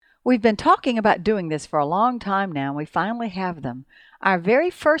We've been talking about doing this for a long time now, and we finally have them. Our very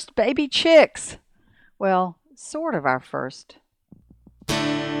first baby chicks. Well, sort of our first.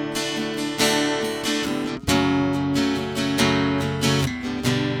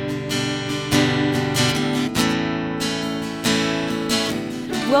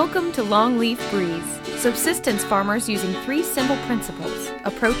 Welcome to Longleaf Breeze, subsistence farmers using 3 simple principles,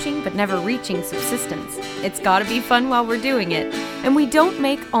 approaching but never reaching subsistence. It's gotta be fun while we're doing it, and we don't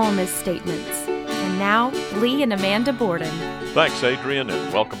make all misstatements. And now, Lee and Amanda Borden. Thanks, Adrian,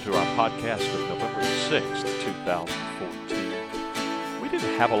 and welcome to our podcast of November 6th, 2014. We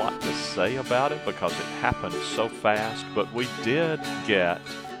didn't have a lot to say about it because it happened so fast, but we did get,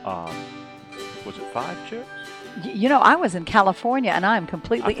 was it 5 chicks? You know, I was in California, and I am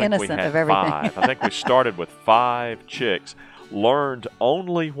completely innocent of everything. 5. I think we started with 5 chicks. Learned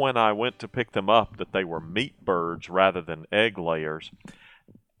only when I went to pick them up that they were meat birds rather than egg layers,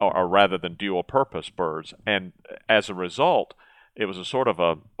 or rather than dual-purpose birds. And as a result, it was a sort of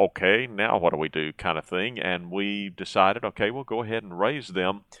a, okay, now what do we do kind of thing. And we decided, okay, we'll go ahead and raise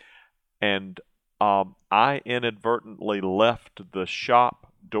them. And I inadvertently left the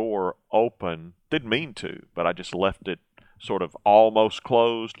shop door open. Didn't mean to, but I just left it sort of almost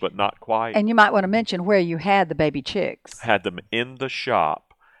closed, but not quite. And you might want to mention where you had the baby chicks. Had them in the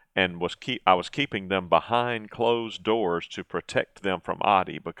shop, and I was keeping them behind closed doors to protect them from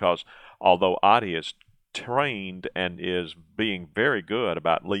Audie, because although Audie is trained and is being very good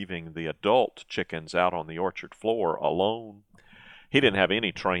about leaving the adult chickens out on the orchard floor alone, he didn't have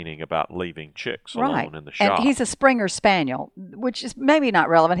any training about leaving chicks alone in the shop. And he's a Springer Spaniel, which is maybe not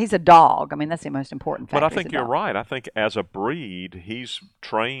relevant. He's a dog. I mean, that's the most important factor. But I think you're right. I think as a breed, he's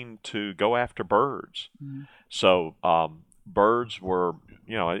trained to go after birds. Mm-hmm. So birds were,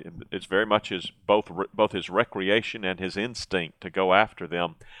 it's very much his both his recreation and his instinct to go after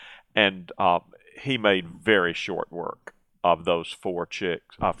them. And he made very short work of those 5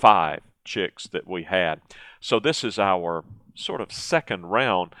 chicks that we had. So this is our sort of second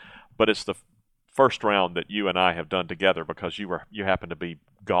round, but it's the first round that you and I have done together, because you happened to be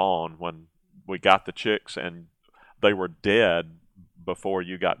gone when we got the chicks, and they were dead before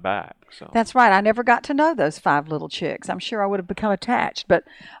you got back. So that's right. I never got to know those 5 little chicks. I'm sure I would have become attached, but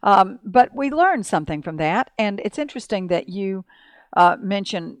we learned something from that, and it's interesting that you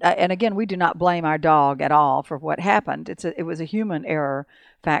mention, and again, we do not blame our dog at all for what happened. It was a human error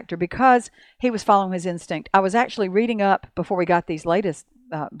factor, because he was following his instinct. I was actually reading up before we got these latest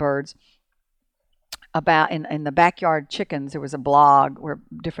birds about in the Backyard Chickens. There was a blog where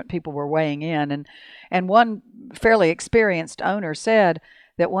different people were weighing in, and one fairly experienced owner said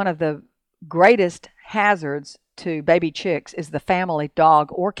that one of the greatest hazards to baby chicks is the family dog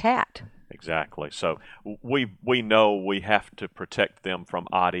or cat. Exactly. So we know we have to protect them from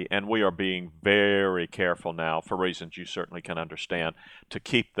Audie, and we are being very careful now, for reasons you certainly can understand, to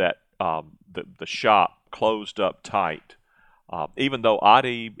keep that the shop closed up tight. Even though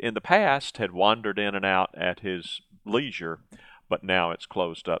Audie in the past had wandered in and out at his leisure, but now it's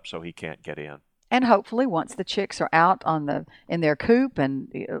closed up so he can't get in. And hopefully, once the chicks are out in their coop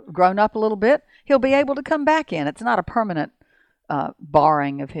and grown up a little bit, he'll be able to come back in. It's not a permanent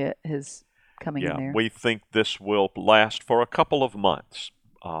barring of his coming in there. We think this will last for a couple of months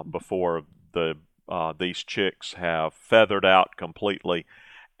before these chicks have feathered out completely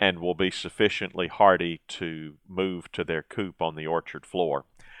and will be sufficiently hardy to move to their coop on the orchard floor.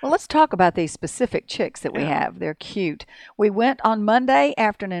 Well, let's talk about these specific chicks that we have. They're cute. We went on Monday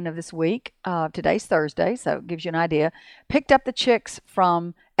afternoon of this week. Today's Thursday, so it gives you an idea. Picked up the chicks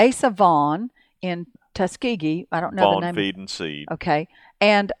from Asa Vaughn in Tuskegee. I don't know Vaughn the name. Feed and Seed. Okay.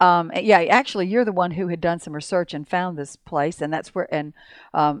 And actually, you're the one who had done some research and found this place, and that's where. And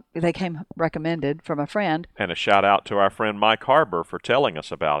they came recommended from a friend. And a shout out to our friend Mike Harbor for telling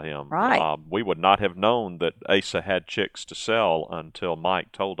us about him. Right. We would not have known that Asa had chicks to sell until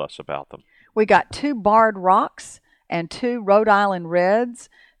Mike told us about them. We got 2 Barred Rocks and 2 Rhode Island Reds.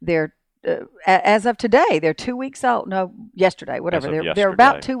 They're as of today, they're 2 weeks old. No, yesterday, whatever. They're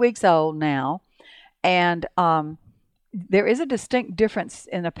about 2 weeks old now, and there is a distinct difference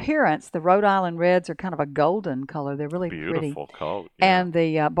in appearance. The Rhode Island Reds are kind of a golden color. They're really beautiful pretty. Coat. Yeah. And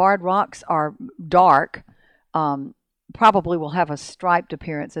the Barred Rocks are dark. Probably will have a striped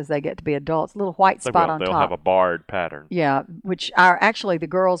appearance as they get to be adults. A little white spot on top. They'll have a barred pattern. Yeah, which actually the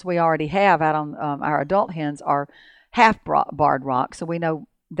girls we already have out on our adult hens are half Barred Rocks, so we know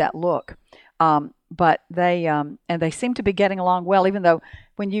that look. But they and they seem to be getting along well, even though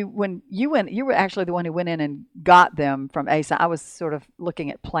when you went, you were actually the one who went in and got them from Asa. I was sort of looking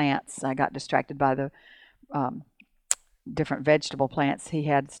at plants. I got distracted by the different vegetable plants he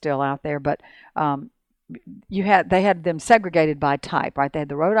had still out there. But they had them segregated by type, right? They had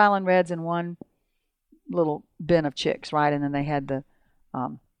the Rhode Island Reds in one little bin of chicks, right? And then they had the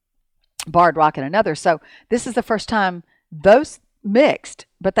Barred Rock in another. So this is the first time those mixed,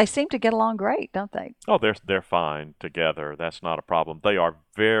 but they seem to get along great, don't they? Oh, they're fine together. That's not a problem. They are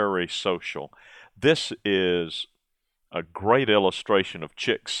very social. This is a great illustration of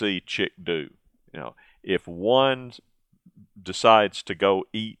chick see, chick do. If one decides to go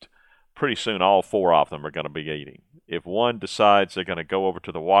eat, pretty soon all four of them are going to be eating. If one decides they're going to go over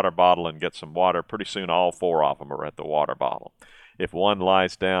to the water bottle and get some water, pretty soon all four of them are at the water bottle. If one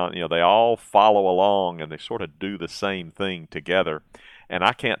lies down, they all follow along and they sort of do the same thing together. And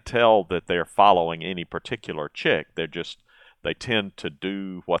I can't tell that they're following any particular chick. They tend to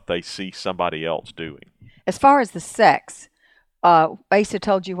do what they see somebody else doing. As far as the sex, Asa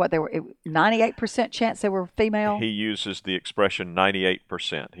told you what they were, 98% chance they were female? He uses the expression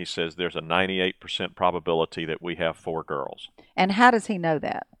 98%. He says there's a 98% probability that we have 4 girls. And how does he know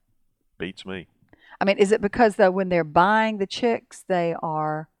that? Beats me. I mean, is it because, though, when they're buying the chicks, they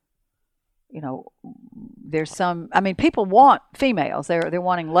are, there's some, people want females. They're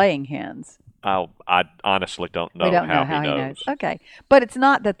wanting laying hens. I honestly don't know, we don't know how he knows. Okay. But it's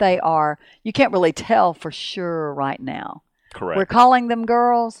not that they are, you can't really tell for sure right now. Correct. We're calling them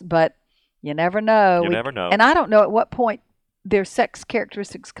girls, but you never know. You never know. And I don't know at what point their sex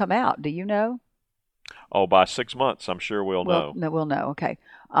characteristics come out. Do you know? Oh, by 6 months, I'm sure we'll know. No, we'll know. Okay.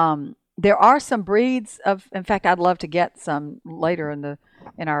 There are some breeds of. In fact, I'd love to get some later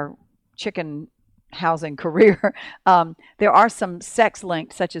in our chicken housing career. There are some sex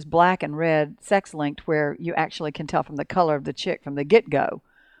linked, such as black and red sex linked, where you actually can tell from the color of the chick from the get go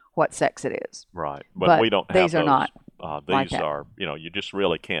what sex it is. Right, but we don't have these. Are those. not. These are, you just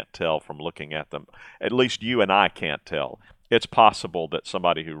really can't tell from looking at them. At least you and I can't tell. It's possible that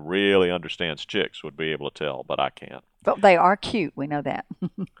somebody who really understands chicks would be able to tell, but I can't. But they are cute. We know that.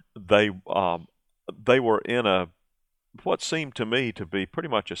 They were in what seemed to me to be pretty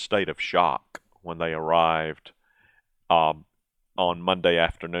much a state of shock when they arrived on Monday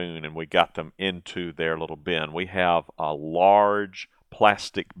afternoon, and we got them into their little bin. We have a large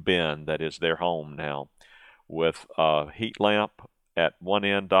plastic bin that is their home now, with a heat lamp at one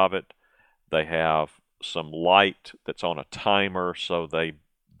end of it. They have some light that's on a timer, so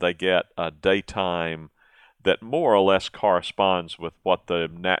they get a daytime that more or less corresponds with what the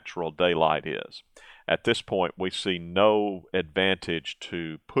natural daylight is. At this point, we see no advantage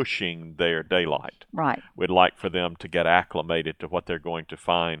to pushing their daylight. Right. We'd like for them to get acclimated to what they're going to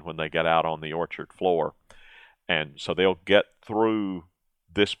find when they get out on the orchard floor. And so they'll get through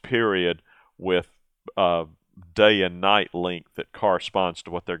this period with day and night length that corresponds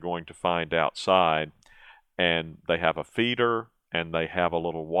to what they're going to find outside. And they have a feeder, and they have a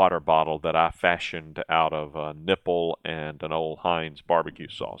little water bottle that I fashioned out of a nipple and an old Heinz barbecue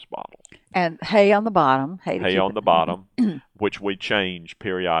sauce bottle. And hay on the bottom. Hay on the bottom, which we change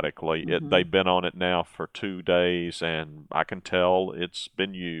periodically. They've been on it now for 2 days, and I can tell it's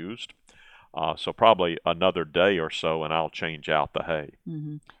been used. So probably another day or so, and I'll change out the hay.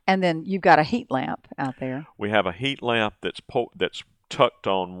 Mm-hmm. And then you've got a heat lamp out there. We have a heat lamp that's tucked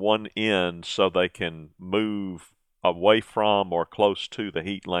on one end so they can move away from or close to the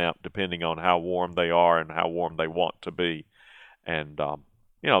heat lamp depending on how warm they are and how warm they want to be. And,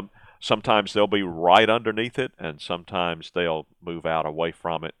 sometimes they'll be right underneath it, and sometimes they'll move out away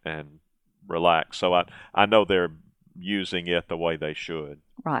from it and relax. So I know they're using it the way they should.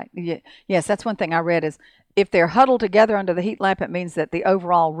 Right. Yeah. Yes, that's one thing I read is if they're huddled together under the heat lamp, it means that the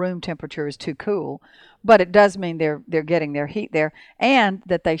overall room temperature is too cool. But it does mean they're getting their heat there, and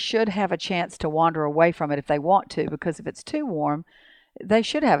that they should have a chance to wander away from it if they want to, because if it's too warm, they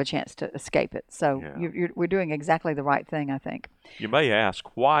should have a chance to escape it. So we're doing exactly the right thing, I think. You may ask,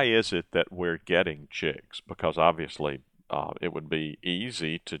 why is it that we're getting chicks? Because obviously it would be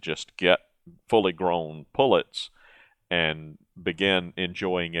easy to just get fully grown pullets and begin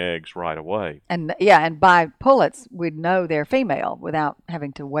enjoying eggs right away. And by pullets, we'd know they're female without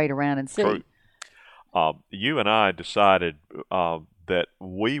having to wait around and see. True. You and I decided that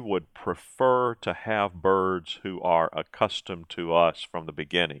we would prefer to have birds who are accustomed to us from the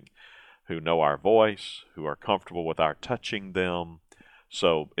beginning, who know our voice, who are comfortable with our touching them.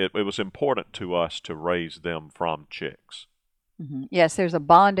 So it was important to us to raise them from chicks. Mm-hmm. Yes, there's a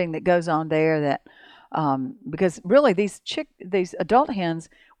bonding that goes on there that because really these adult hens,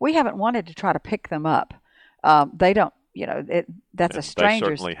 we haven't wanted to try to pick them up. They don't. That's a stranger's.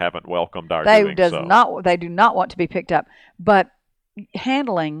 They certainly haven't welcomed our doing so. They do not want to be picked up. But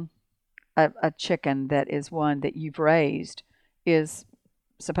handling a chicken that is one that you've raised is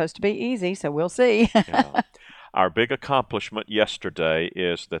supposed to be easy, so we'll see. Yeah. Our big accomplishment yesterday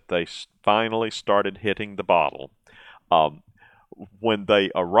is that they finally started hitting the bottle. Um, when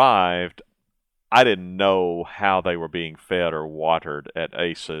they arrived, I didn't know how they were being fed or watered at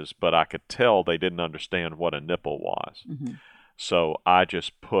Ace's, but I could tell they didn't understand what a nipple was. Mm-hmm. So I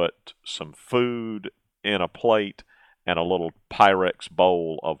just put some food in a plate and a little Pyrex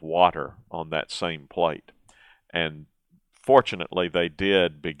bowl of water on that same plate. And fortunately, they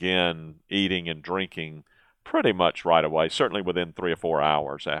did begin eating and drinking pretty much right away, certainly within 3 or 4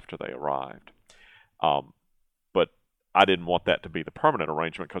 hours after they arrived. But I didn't want that to be the permanent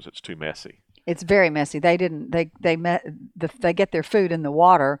arrangement because it's too messy. It's very messy. They get their food in the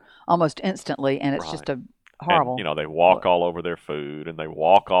water almost instantly, and it's Right. just a horrible. And, they walk all over their food, and they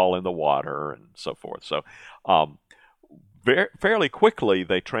walk all in the water, and so forth. So, fairly quickly,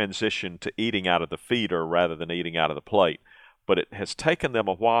 they transitioned to eating out of the feeder rather than eating out of the plate. But it has taken them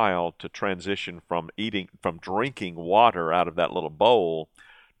a while to transition from drinking water out of that little bowl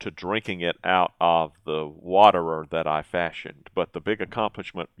to drinking it out of the waterer that I fashioned. But the big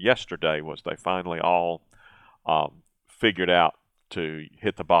accomplishment yesterday was they finally all figured out to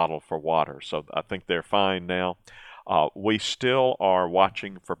hit the bottle for water. So I think they're fine now. We still are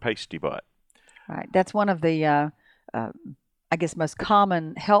watching for pasty butt. Right. That's one of the, I guess, most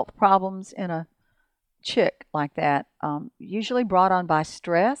common health problems in a chick like that, usually brought on by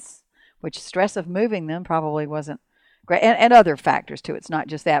stress, which stress of moving them probably wasn't great, and other factors too. It's not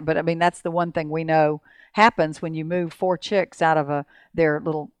just that, but I mean, that's the one thing we know happens when you move 4 chicks out of their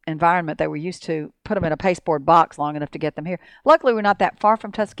little environment they were used to, put them in a pasteboard box long enough to get them here. Luckily, we're not that far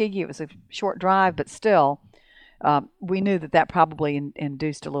from Tuskegee. It was a short drive, but still, we knew that probably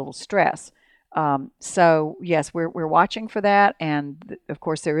induced a little stress. So yes, we're watching for that, and of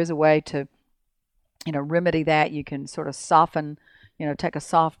course, there is a way to remedy that. You can sort of soften, take a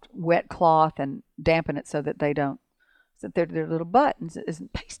soft wet cloth and dampen it so that their little butt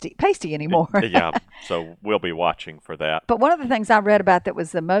isn't pasty anymore. Yeah, so we'll be watching for that. But one of the things I read about that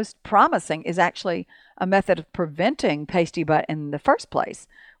was the most promising is actually a method of preventing pasty butt in the first place,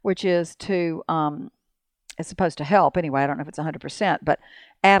 which is to, it's supposed to help anyway. I don't know if it's 100%, but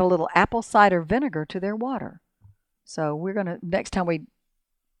add a little apple cider vinegar to their water. So we're going to, next time we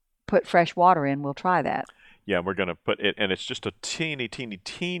put fresh water in, we'll try that. Yeah, we're going to put it, and it's just a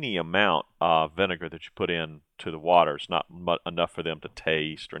teeny amount of vinegar that you put in to the water. It's not enough for them to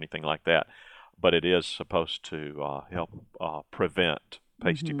taste or anything like that, but it is supposed to help prevent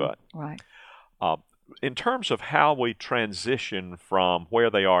pasty butt. Right. In terms of how we transition from where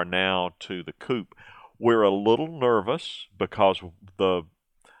they are now to the coop, we're a little nervous because the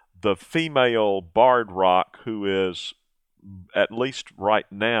female barred rock, who is at least right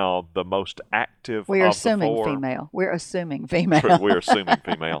now the most active We're of assuming the 4, female. We're assuming female. True, we're assuming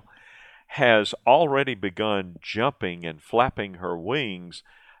female, has already begun jumping and flapping her wings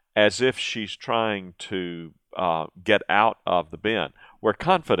as if she's trying to get out of the bin. We're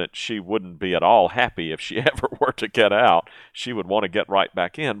confident she wouldn't be at all happy if she ever were to get out. She would want to get right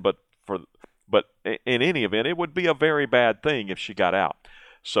back in, but in any event, it would be a very bad thing if she got out.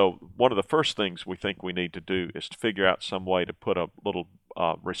 So one of the first things we think we need to do is to figure out some way to put a little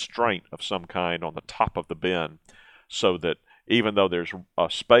restraint of some kind on the top of the bin so that even though there's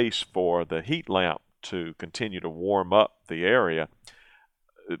a space for the heat lamp to continue to warm up the area,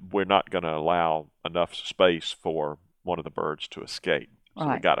 we're not going to allow enough space for one of the birds to escape. So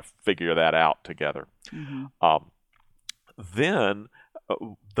Right. we got to figure that out together. Mm-hmm. Then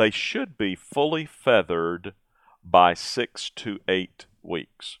they should be fully feathered by 6 to 8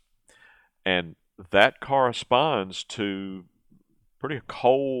 weeks. And that corresponds to pretty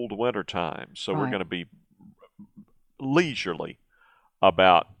cold winter time. So we're Right. going to be leisurely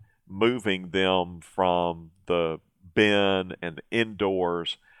about moving them from the bin and the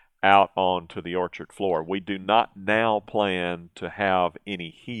indoors out onto the orchard floor. We do not now plan to have any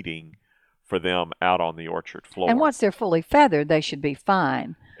heating for them out on the orchard floor. And once they're fully feathered, they should be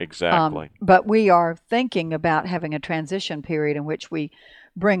fine. Exactly. But we are thinking about having a transition period in which we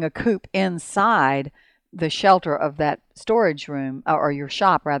bring a coop inside the shelter of that storage room, or your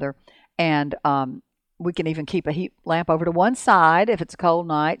shop rather, and we can even keep a heat lamp over to one side if it's a cold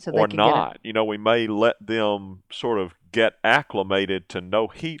night, so they or can not. get it. We may let them sort of get acclimated to no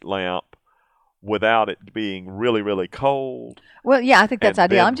heat lamp without it being really, really cold. Well, yeah, I think that's And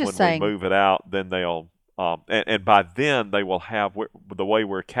ideal. then I'm just when saying. we move it out, then they'll, and by then they will have, the way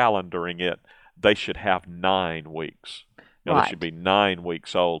we're calendaring it, they should have 9 weeks. They Right. should be 9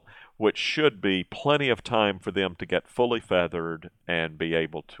 weeks old. which should be plenty of time for them to get fully feathered and be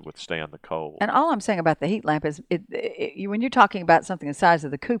able to withstand the cold. And all I'm saying about the heat lamp is when you're talking about something the size of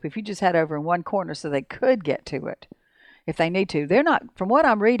the coop, if you just had over in one corner so they could get to it if they need to, they're not, from what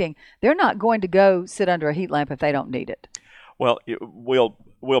I'm reading, they're not going to go sit under a heat lamp if they don't need it. Well,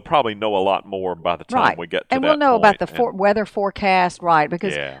 we'll probably know a lot more by the time we get to that and we'll know point. about the weather forecast, right?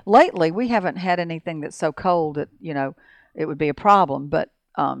 Because lately we haven't had anything that's so cold that it would be a problem. But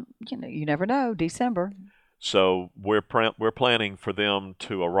you never know. December. So we're planning for them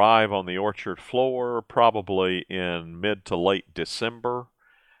to arrive on the orchard floor probably in mid to late December,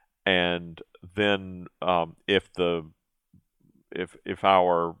 and then if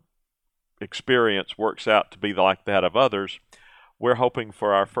our experience works out to be like that of others, we're hoping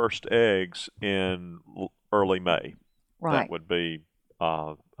for our first eggs in early May. Right. That would be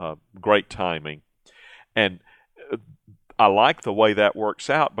great timing. And I like the way that works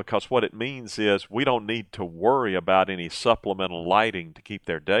out because what it means is we don't need to worry about any supplemental lighting to keep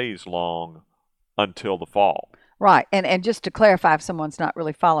their days long until the fall. Right. And just to clarify, if someone's not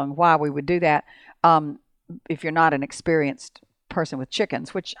really following why we would do that, if you're not an experienced person with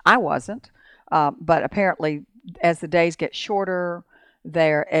chickens, which I wasn't, but apparently as the days get shorter,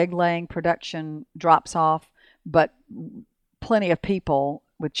 their egg laying production drops off, but plenty of people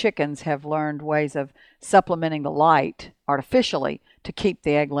with chickens have learned ways of supplementing the light artificially to keep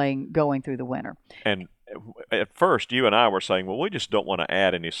the egg laying going through the winter. And at first, you and I were saying, well, we just don't want to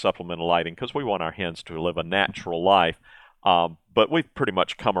add any supplemental lighting because we want our hens to live a natural life. But we've pretty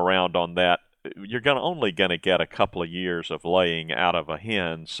much come around on that. You're only going to get a couple of years of laying out of a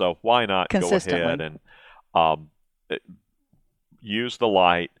hen, so why not go ahead and use the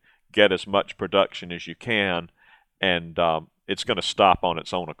light, get as much production as you can, and it's going to stop on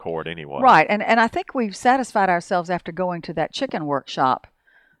its own accord anyway. Right, and I think we've satisfied ourselves after going to that chicken workshop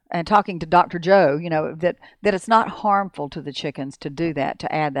and talking to Dr. Joe, that it's not harmful to the chickens to do that,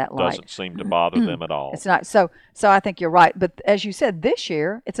 to add that light. Doesn't seem to bother them at all. It's not. So I think you're right. But as you said, this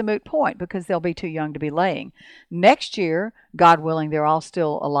year, it's a moot point because they'll be too young to be laying. Next year, God willing, they're all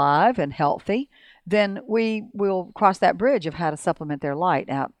still alive and healthy, then we will cross that bridge of how to supplement their light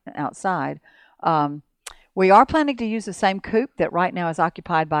outside. We are planning to use the same coop that right now is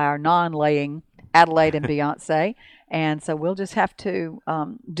occupied by our non-laying Adelaide and Beyonce. And so we'll just have to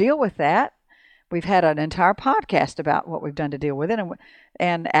deal with that. We've had an entire podcast about what we've done to deal with it.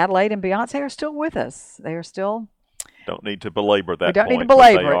 And Adelaide and Beyonce are still with us. They are still... Don't need to belabor that. We don't need to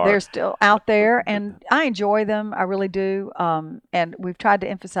belabor it. They're still out there. And I enjoy them. I really do. And we've tried to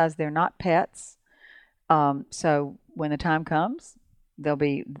emphasize they're not pets. So when the time comes, they'll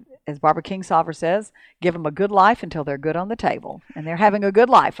be, as Barbara Kingsolver says, give them a good life until they're good on the table. And they're having a good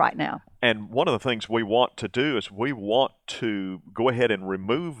life right now. And one of the things we want to do is we want to go ahead and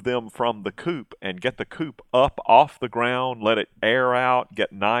remove them from the coop and get the coop up off the ground, let it air out,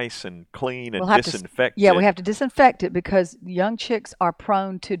 get nice and clean and disinfect it. Yeah, we have to disinfect it because young chicks are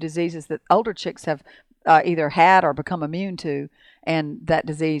prone to diseases that older chicks have either had or become immune to, and that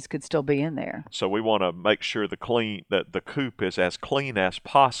disease could still be in there. So we want to make sure that the coop is as clean as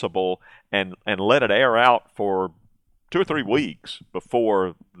possible and let it air out for 2 or 3 weeks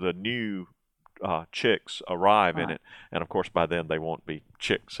before the new chicks arrive in it. And, of course, by then they won't be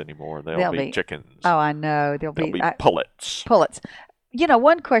chicks anymore. They'll be chickens. Oh, I know. They'll be pullets. Pullets.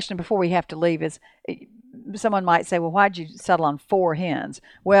 One question before we have to leave is someone might say, well, why'd you settle on 4 hens?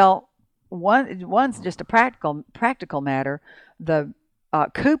 Well, one's just a practical matter. The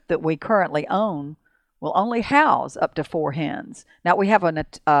coop that we currently own will only house up to 4 hens. Now, we have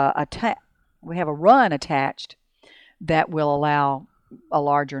a run attached that will allow a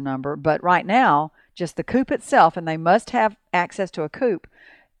larger number. But right now, just the coop itself, and they must have access to a coop,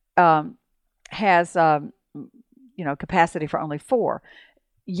 has capacity for only 4.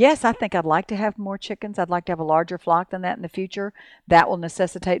 Yes, I think I'd like to have more chickens. I'd like to have a larger flock than that in the future. That will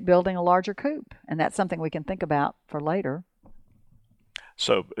necessitate building a larger coop, and that's something we can think about for later.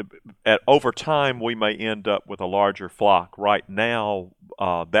 So over time, we may end up with a larger flock. Right now,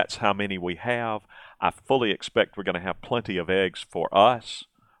 that's how many we have. I fully expect we're going to have plenty of eggs for us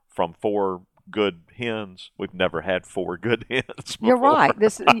from 4 good hens. We've never had 4 good hens before. You're right.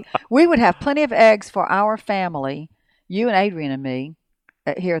 We would have plenty of eggs for our family, you and Adrian and me,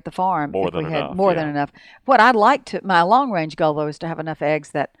 here at the farm. More than enough. What I'd like my long-range goal, though, is to have enough eggs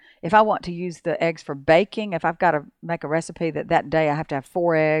that if I want to use the eggs for baking, if I've got to make a recipe that day I have to have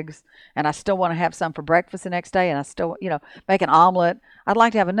 4 eggs, and I still want to have some for breakfast the next day, and I still, make an omelet, I'd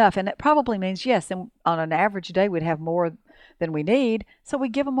like to have enough. And it probably means, yes, on an average day we'd have more than we need, so we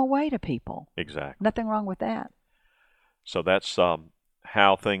give them away to people. Exactly. Nothing wrong with that. So that's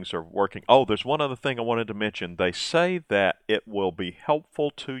how things are working. Oh, there's one other thing I wanted to mention. They say that it will be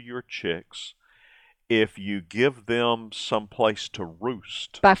helpful to your chicks if you give them some place to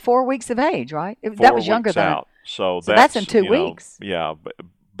roost. By 4 weeks of age, right? That 4 was younger weeks than out. So that's in 2 you know, weeks. Yeah,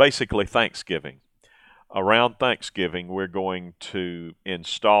 basically Thanksgiving. Around Thanksgiving, we're going to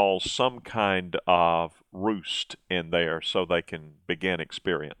install some kind of roost in there so they can begin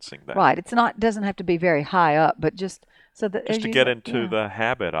experiencing that. Right. It's not doesn't have to be very high up, but just so that Just as to you get into yeah. the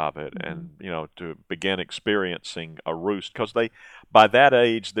habit of it, and to begin experiencing a roost, because by that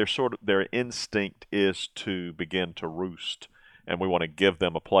age their instinct is to begin to roost, and we want to give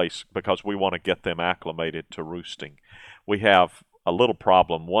them a place because we want to get them acclimated to roosting. We have a little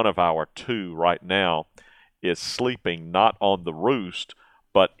problem. One of our 2 right now is sleeping not on the roost,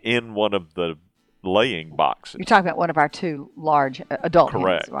 but in one of the laying boxes. You're talking about one of our 2 large adult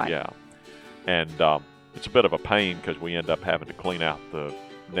Correct, hens, right? yeah. And it's a bit of a pain because we end up having to clean out the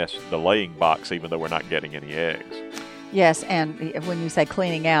laying box, even though we're not getting any eggs. Yes, and when you say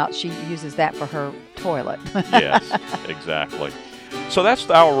cleaning out, she uses that for her toilet. Yes, exactly. So that's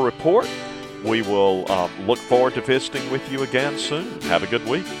our report. We will look forward to visiting with you again soon. Have a good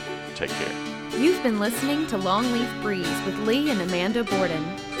week. Take care. You've been listening to Longleaf Breeze with Lee and Amanda Borden.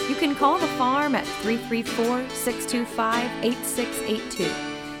 You can call the farm at 334-625-8682.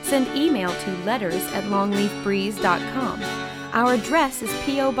 Send email to letters@longleafbreeze.com. Our address is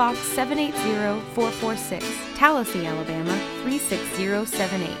P.O. Box 780446, Tallahassee, Alabama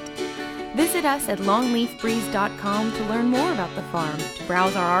 36078. Visit us at longleafbreeze.com to learn more about the farm, to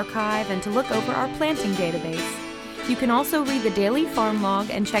browse our archive, and to look over our planting database. You can also read the daily farm log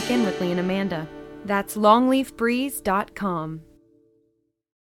and check in with Lee and Amanda. That's longleafbreeze.com.